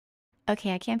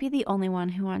Okay, I can't be the only one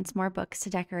who wants more books to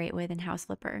decorate with in House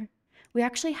Flipper. We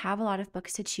actually have a lot of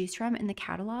books to choose from in the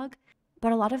catalog,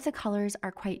 but a lot of the colors are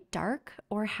quite dark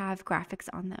or have graphics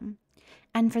on them.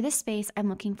 And for this space, I'm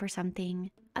looking for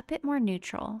something a bit more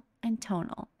neutral and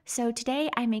tonal. So today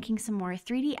I'm making some more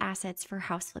 3D assets for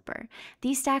House Flipper.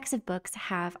 These stacks of books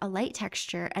have a light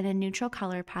texture and a neutral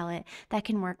color palette that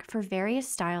can work for various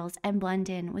styles and blend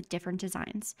in with different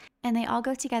designs. And they all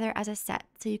go together as a set,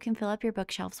 so you can fill up your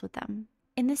bookshelves with them.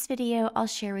 In this video, I'll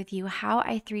share with you how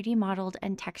I 3D modeled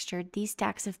and textured these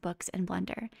stacks of books in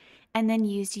Blender, and then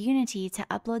used Unity to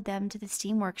upload them to the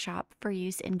Steam Workshop for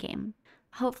use in-game.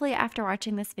 Hopefully after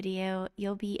watching this video,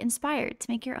 you'll be inspired to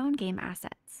make your own game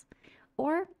assets.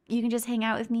 Or you can just hang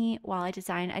out with me while I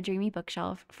design a dreamy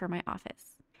bookshelf for my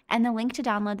office. And the link to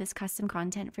download this custom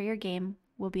content for your game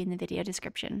will be in the video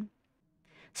description.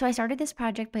 So I started this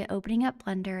project by opening up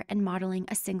Blender and modeling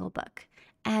a single book.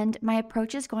 And my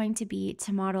approach is going to be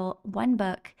to model one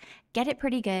book, get it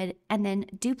pretty good, and then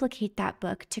duplicate that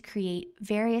book to create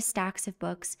various stacks of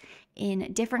books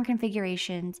in different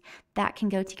configurations that can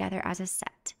go together as a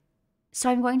set. So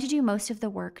I'm going to do most of the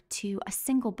work to a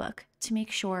single book to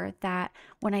make sure that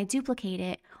when I duplicate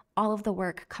it, all of the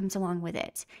work comes along with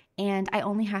it, and I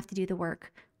only have to do the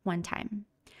work one time.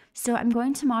 So I'm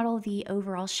going to model the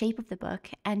overall shape of the book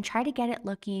and try to get it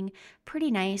looking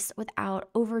pretty nice without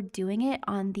overdoing it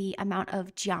on the amount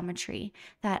of geometry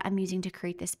that I'm using to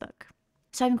create this book.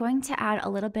 So I'm going to add a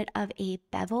little bit of a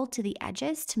bevel to the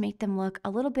edges to make them look a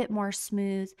little bit more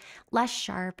smooth, less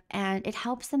sharp, and it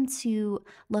helps them to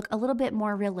look a little bit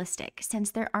more realistic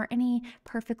since there aren't any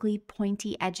perfectly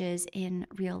pointy edges in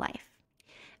real life.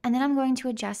 And then I'm going to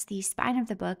adjust the spine of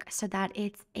the book so that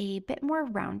it's a bit more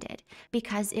rounded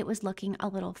because it was looking a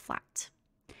little flat.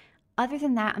 Other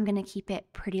than that, I'm going to keep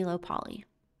it pretty low poly.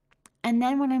 And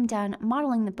then when I'm done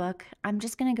modeling the book, I'm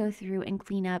just going to go through and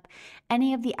clean up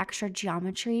any of the extra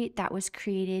geometry that was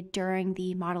created during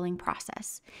the modeling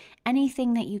process.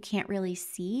 Anything that you can't really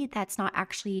see that's not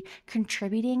actually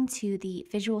contributing to the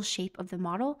visual shape of the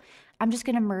model, I'm just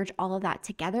going to merge all of that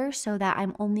together so that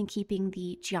I'm only keeping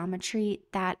the geometry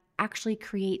that actually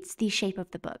creates the shape of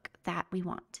the book that we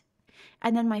want.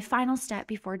 And then my final step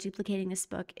before duplicating this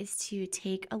book is to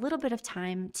take a little bit of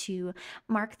time to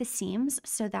mark the seams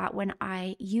so that when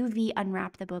I UV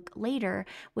unwrap the book later,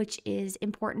 which is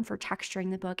important for texturing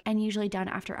the book and usually done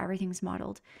after everything's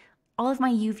modeled, all of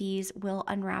my UVs will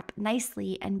unwrap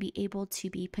nicely and be able to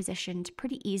be positioned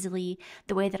pretty easily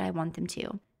the way that I want them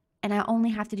to. And I only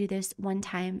have to do this one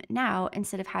time now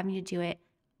instead of having to do it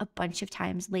a bunch of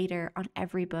times later on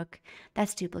every book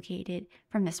that's duplicated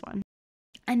from this one.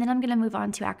 And then I'm going to move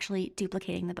on to actually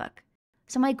duplicating the book.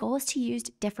 So my goal is to use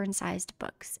different sized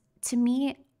books. To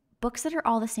me, books that are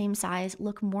all the same size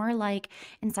look more like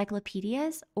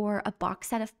encyclopedias or a box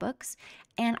set of books,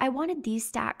 and I wanted these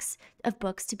stacks of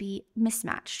books to be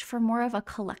mismatched for more of a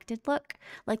collected look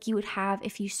like you would have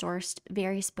if you sourced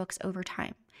various books over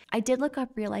time. I did look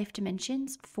up real life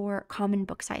dimensions for common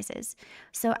book sizes,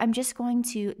 so I'm just going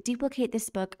to duplicate this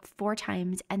book 4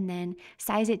 times and then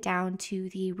size it down to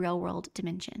the real world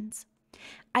dimensions.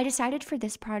 I decided for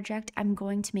this project I'm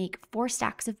going to make 4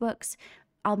 stacks of books.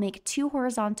 I'll make 2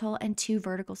 horizontal and 2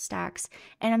 vertical stacks,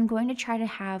 and I'm going to try to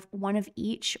have one of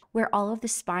each where all of the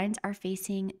spines are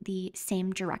facing the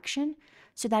same direction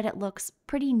so that it looks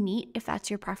pretty neat if that's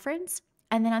your preference.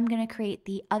 And then I'm going to create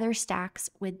the other stacks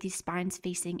with the spines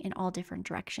facing in all different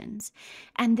directions.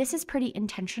 And this is pretty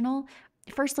intentional.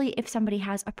 Firstly, if somebody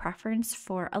has a preference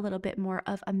for a little bit more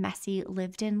of a messy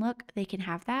lived-in look, they can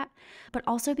have that. But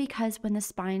also because when the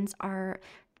spines are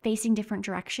facing different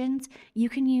directions, you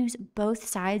can use both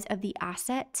sides of the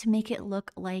asset to make it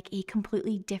look like a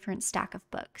completely different stack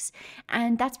of books.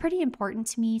 And that's pretty important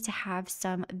to me to have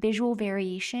some visual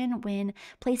variation when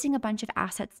placing a bunch of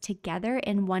assets together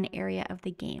in one area of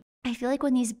the game. I feel like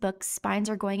when these books' spines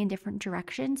are going in different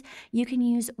directions, you can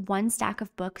use one stack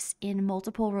of books in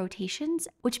multiple rotations,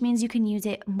 which means you can use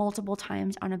it multiple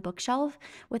times on a bookshelf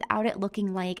without it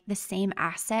looking like the same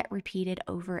asset repeated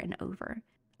over and over.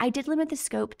 I did limit the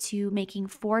scope to making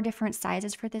 4 different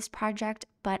sizes for this project,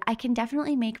 but I can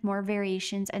definitely make more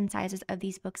variations and sizes of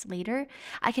these books later.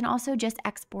 I can also just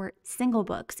export single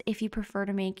books if you prefer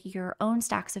to make your own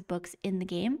stacks of books in the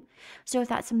game. So if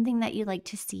that's something that you'd like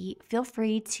to see, feel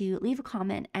free to leave a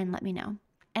comment and let me know.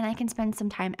 And I can spend some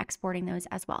time exporting those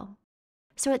as well.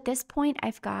 So at this point,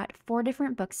 I've got 4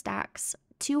 different book stacks,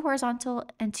 2 horizontal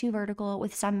and 2 vertical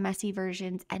with some messy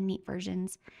versions and neat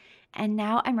versions. And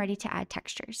now I'm ready to add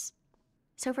textures.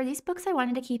 So for these books, I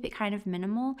wanted to keep it kind of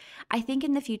minimal. I think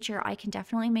in the future, I can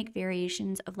definitely make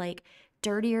variations of like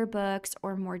dirtier books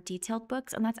or more detailed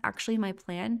books, and that's actually my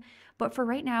plan. But for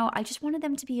right now, I just wanted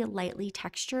them to be lightly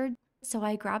textured. So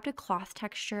I grabbed a cloth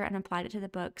texture and applied it to the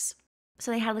books.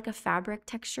 So they had like a fabric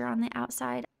texture on the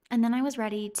outside. And then I was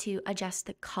ready to adjust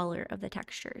the color of the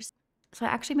textures. So I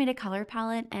actually made a color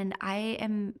palette, and I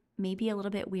am maybe a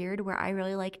little bit weird where I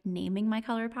really like naming my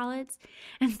color palettes.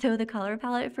 And so the color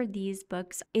palette for these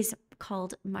books is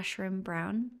called Mushroom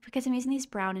Brown because I'm using these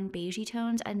brown and beigey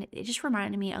tones, and it just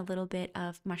reminded me a little bit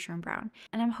of Mushroom Brown.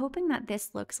 And I'm hoping that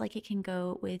this looks like it can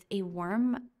go with a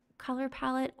warm color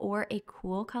palette or a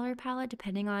cool color palette,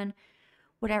 depending on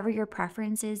whatever your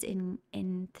preference is in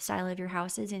the style of your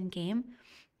house is in game.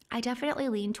 I definitely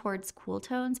lean towards cool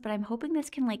tones, but I'm hoping this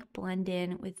can like blend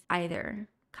in with either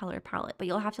color palette, but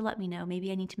you'll have to let me know. Maybe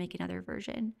I need to make another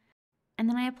version. And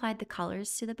then I applied the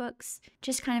colors to the books,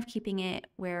 just kind of keeping it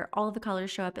where all of the colors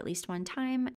show up at least one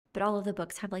time, but all of the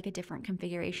books have like a different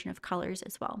configuration of colors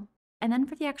as well. And then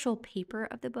for the actual paper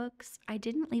of the books, I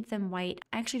didn't leave them white.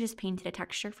 I actually just painted a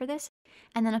texture for this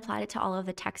and then applied it to all of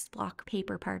the text block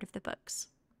paper part of the books.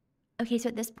 Okay, so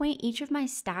at this point, each of my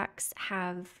stacks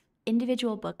have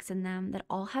individual books in them that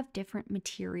all have different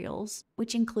materials,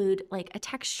 which include like a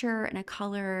texture and a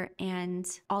color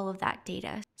and all of that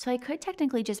data. So I could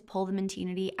technically just pull them into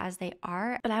Unity as they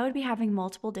are, but I would be having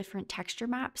multiple different texture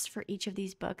maps for each of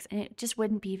these books, and it just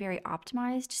wouldn't be very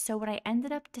optimized. So what I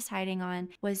ended up deciding on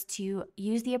was to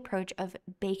use the approach of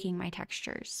baking my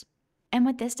textures. And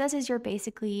what this does is you're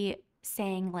basically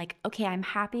saying like, okay, I'm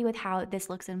happy with how this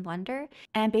looks in Blender,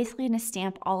 and I'm basically going to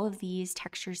stamp all of these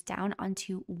textures down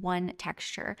onto one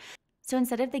texture. So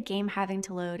instead of the game having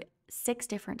to load 6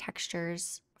 different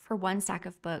textures for one stack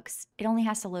of books, it only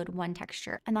has to load one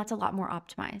texture, and that's a lot more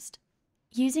optimized.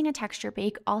 Using a texture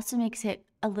bake also makes it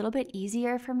a little bit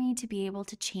easier for me to be able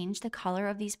to change the color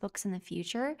of these books in the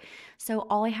future. So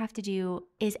all I have to do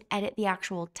is edit the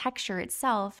actual texture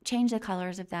itself, change the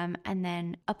colors of them, and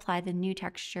then apply the new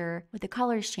texture with the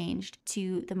colors changed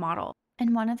to the model.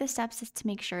 And one of the steps is to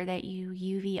make sure that you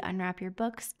UV unwrap your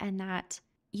books and that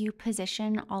you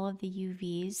position all of the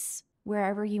UVs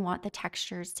wherever you want the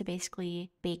textures to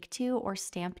basically bake to or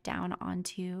stamp down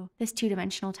onto this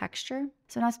 2-dimensional texture.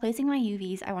 So when I was placing my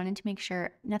UVs, I wanted to make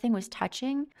sure nothing was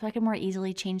touching so I could more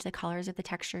easily change the colors of the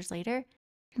textures later.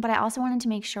 But I also wanted to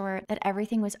make sure that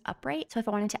everything was upright. So if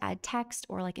I wanted to add text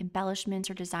or like embellishments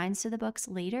or designs to the books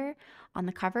later on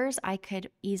the covers, I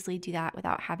could easily do that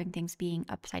without having things being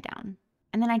upside down.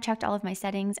 And then I checked all of my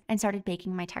settings and started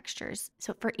baking my textures.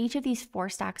 So for each of these 4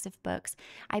 stacks of books,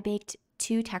 I baked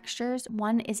 2 textures.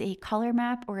 One is a color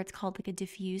map, or it's called like a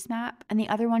diffuse map, and the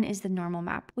other one is the normal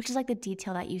map, which is like the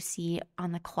detail that you see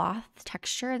on the cloth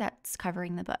texture that's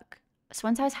covering the book. So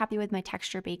once I was happy with my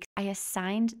texture bake, I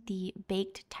assigned the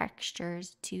baked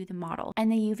textures to the model,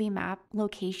 and the UV map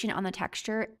location on the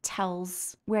texture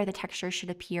tells where the texture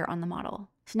should appear on the model.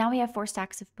 So now we have 4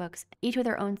 stacks of books, each with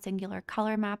their own singular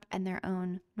color map and their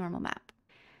own normal map.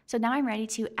 So now I'm ready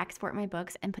to export my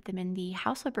books and put them in the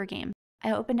House Flipper game.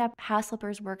 I opened up House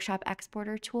Flipper's Workshop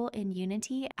Exporter tool in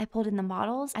Unity. I pulled in the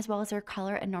models as well as their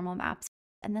color and normal maps.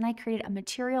 And then I created a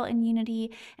material in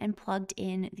Unity and plugged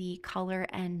in the color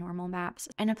and normal maps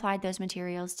and applied those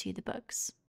materials to the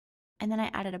books. And then I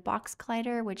added a box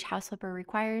collider, which House Flipper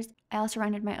requires. I also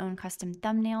rendered my own custom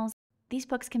thumbnails. These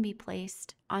books can be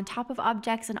placed on top of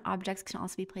objects, and objects can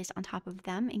also be placed on top of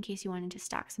them in case you wanted to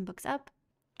stack some books up.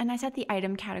 And I set the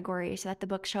item category so that the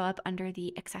books show up under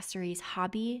the accessories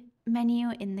hobby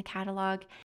menu in the catalog,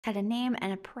 set a name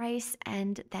and a price,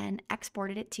 and then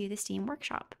exported it to the Steam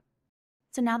Workshop.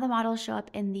 So now the models show up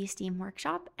in the Steam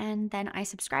Workshop, and then I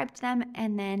subscribed to them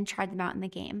and then tried them out in the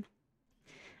game.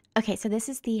 Okay, so this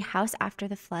is the house after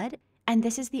the flood, and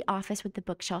this is the office with the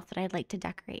bookshelf that I'd like to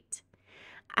decorate.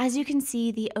 As you can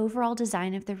see, the overall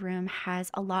design of the room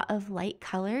has a lot of light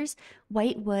colors,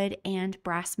 white wood, and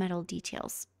brass metal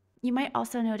details. You might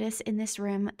also notice in this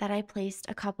room that I placed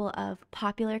a couple of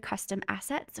popular custom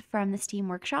assets from the Steam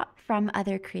Workshop from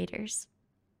other creators.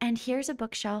 And here's a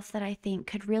bookshelf that I think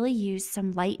could really use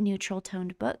some light neutral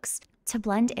toned books to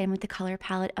blend in with the color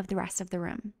palette of the rest of the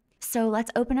room. So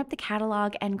let's open up the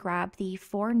catalog and grab the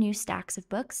 4 new stacks of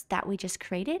books that we just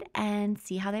created and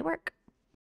see how they work.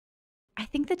 I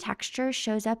think the texture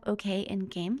shows up okay in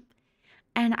game,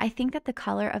 and I think that the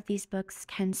color of these books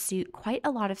can suit quite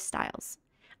a lot of styles.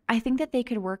 I think that they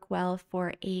could work well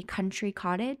for a country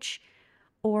cottage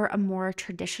or a more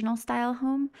traditional style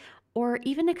home, or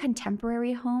even a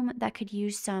contemporary home that could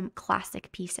use some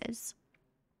classic pieces.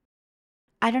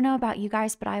 I don't know about you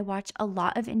guys, but I watch a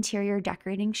lot of interior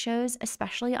decorating shows,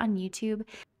 especially on YouTube,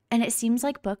 And it seems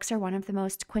like books are one of the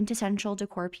most quintessential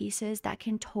decor pieces that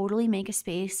can totally make a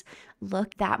space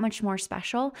look that much more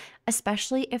special,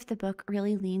 especially if the book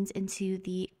really leans into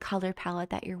the color palette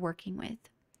that you're working with.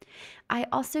 I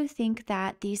also think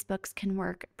that these books can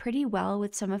work pretty well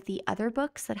with some of the other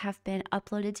books that have been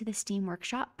uploaded to the Steam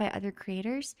Workshop by other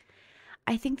creators.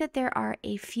 I think that there are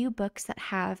a few books that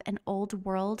have an old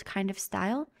world kind of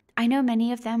style. I know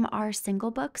many of them are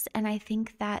single books, and I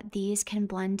think that these can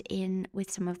blend in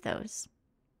with some of those.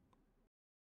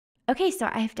 Okay, so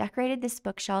I've decorated this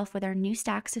bookshelf with our new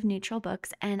stacks of neutral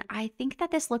books, and I think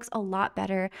that this looks a lot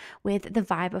better with the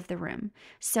vibe of the room.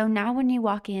 So now when you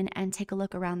walk in and take a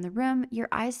look around the room, your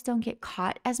eyes don't get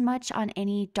caught as much on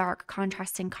any dark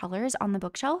contrasting colors on the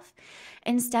bookshelf.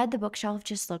 Instead, the bookshelf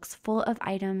just looks full of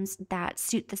items that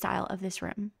suit the style of this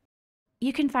room.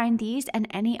 You can find these and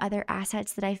any other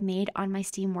assets that I've made on my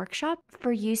Steam Workshop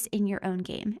for use in your own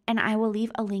game, and I will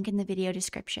leave a link in the video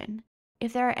description.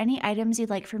 If there are any items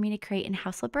you'd like for me to create in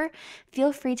House Flipper,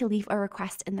 feel free to leave a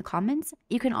request in the comments.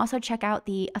 You can also check out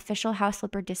the official House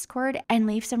Flipper Discord and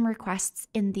leave some requests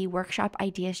in the Workshop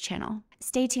Ideas channel.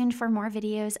 Stay tuned for more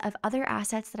videos of other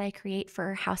assets that I create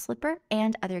for House Flipper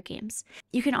and other games.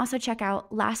 You can also check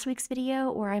out last week's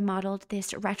video where I modeled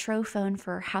this retro phone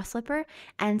for House Flipper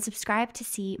and subscribe to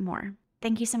see more.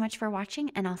 Thank you so much for watching,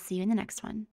 and I'll see you in the next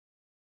one.